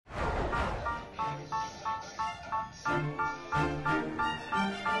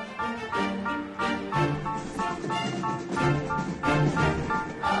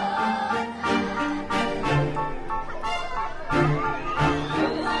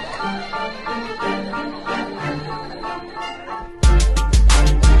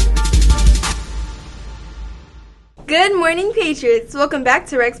Good morning, Patriots. Welcome back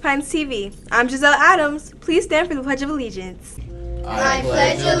to Rex Pines TV. I'm Giselle Adams. Please stand for the Pledge of Allegiance. I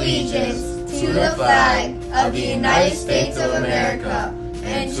pledge allegiance to the flag of the United States of America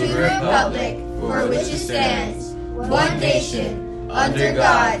and to the republic for which it stands, one nation, under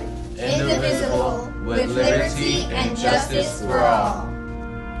God, indivisible, with liberty and justice for all.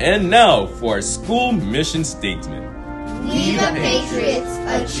 And now for our school mission statement. We the Patriots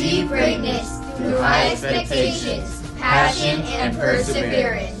achieve greatness through high expectations, passion, and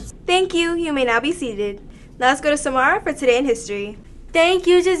perseverance. Thank you. You may now be seated. Now let's go to Samara for Today in History. Thank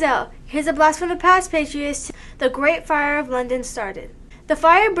you, Giselle. Here's a blast from the past, Patriots. The Great Fire of London started. The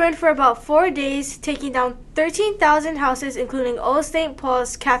fire burned for about 4 days, taking down 13,000 houses, including Old St.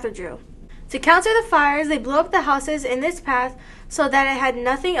 Paul's Cathedral. To counter the fires, they blew up the houses in its path so that it had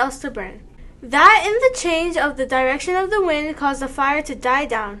nothing else to burn. That and the change of the direction of the wind caused the fire to die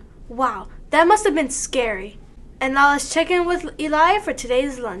down. Wow, that must have been scary. And now let's check in with Eli for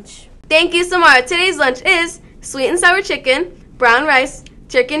today's lunch. Thank you, Samara. Today's lunch is sweet and sour chicken, brown rice,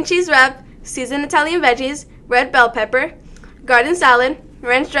 turkey and cheese wrap, seasoned Italian veggies, red bell pepper, garden salad,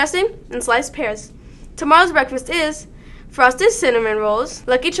 ranch dressing, and sliced pears. Tomorrow's breakfast is frosted cinnamon rolls,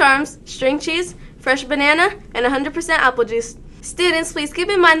 Lucky Charms, string cheese, fresh banana, and 100% apple juice. Students, please keep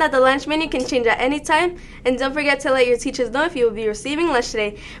in mind that the lunch menu can change at any time, and don't forget to let your teachers know if you will be receiving lunch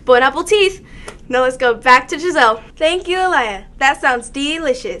today. Bon appetit! Now let's go back to Giselle. Thank you, Elia. That sounds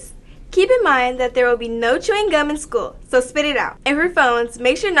delicious. Keep in mind that there will be no chewing gum in school, so spit it out. And for phones,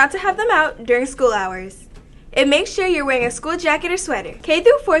 make sure not to have them out during school hours. And make sure you're wearing a school jacket or sweater. K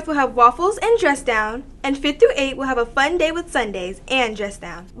through 4th will have waffles and dress down, and 5th through 8th will have a fun day with Sundays and dress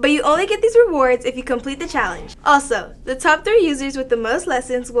down. But you only get these rewards if you complete the challenge. Also, the top 3 users with the most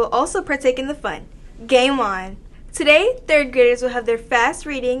lessons will also partake in the fun. Game on! Today, 3rd graders will have their fast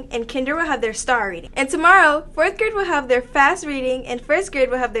reading and kinder will have their star reading. And tomorrow, 4th grade will have their fast reading and 1st grade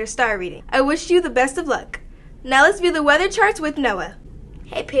will have their star reading. I wish you the best of luck. Now let's view the weather charts with Noah.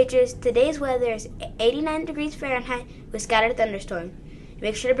 Hey Patriots, today's weather is 89 degrees Fahrenheit with scattered thunderstorm.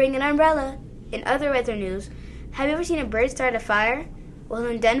 Make sure to bring an umbrella. In other weather news, have you ever seen a bird start a fire? Well,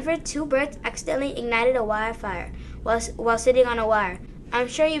 in Denver, 2 birds accidentally ignited a wildfire while sitting on a wire. I'm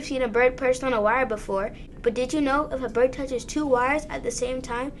sure you've seen a bird perched on a wire before, but did you know if a bird touches 2 wires at the same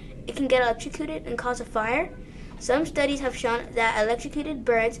time, it can get electrocuted and cause a fire? Some studies have shown that electrocuted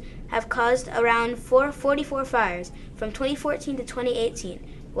birds have caused around 44 fires from 2014 to 2018.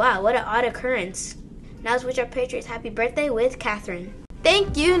 Wow, what an odd occurrence. Now let's wish our Patriots happy birthday with Catherine.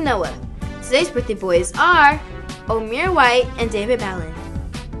 Thank you, Noah. Today's birthday boys are Omir White and David Ballin.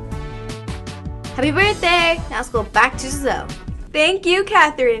 Happy birthday! Now let's go back to Giselle. Thank you,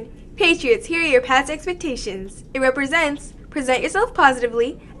 Catherine. Patriots, here are your past expectations. It represents present yourself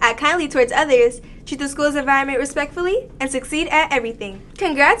positively, act kindly towards others, treat the school's environment respectfully, and succeed at everything.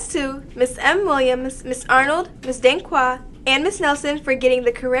 Congrats to Miss M. Williams, Miss Arnold, Miss Danquois, and Miss Nelson for getting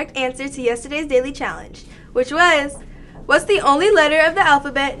the correct answer to yesterday's daily challenge, which was, what's the only letter of the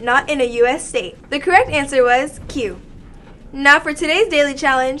alphabet not in a U.S. state? The correct answer was Q. Now for today's daily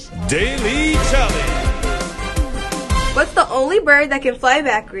challenge. Daily Challenge. What's the only bird that can fly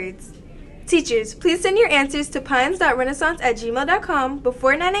backwards? Teachers, please send your answers to pines.renaissance@gmail.com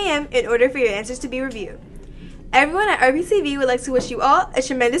before 9 a.m. in order for your answers to be reviewed. Everyone at RPTV would like to wish you all a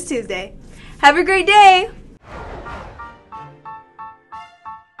tremendous Tuesday. Have a great day!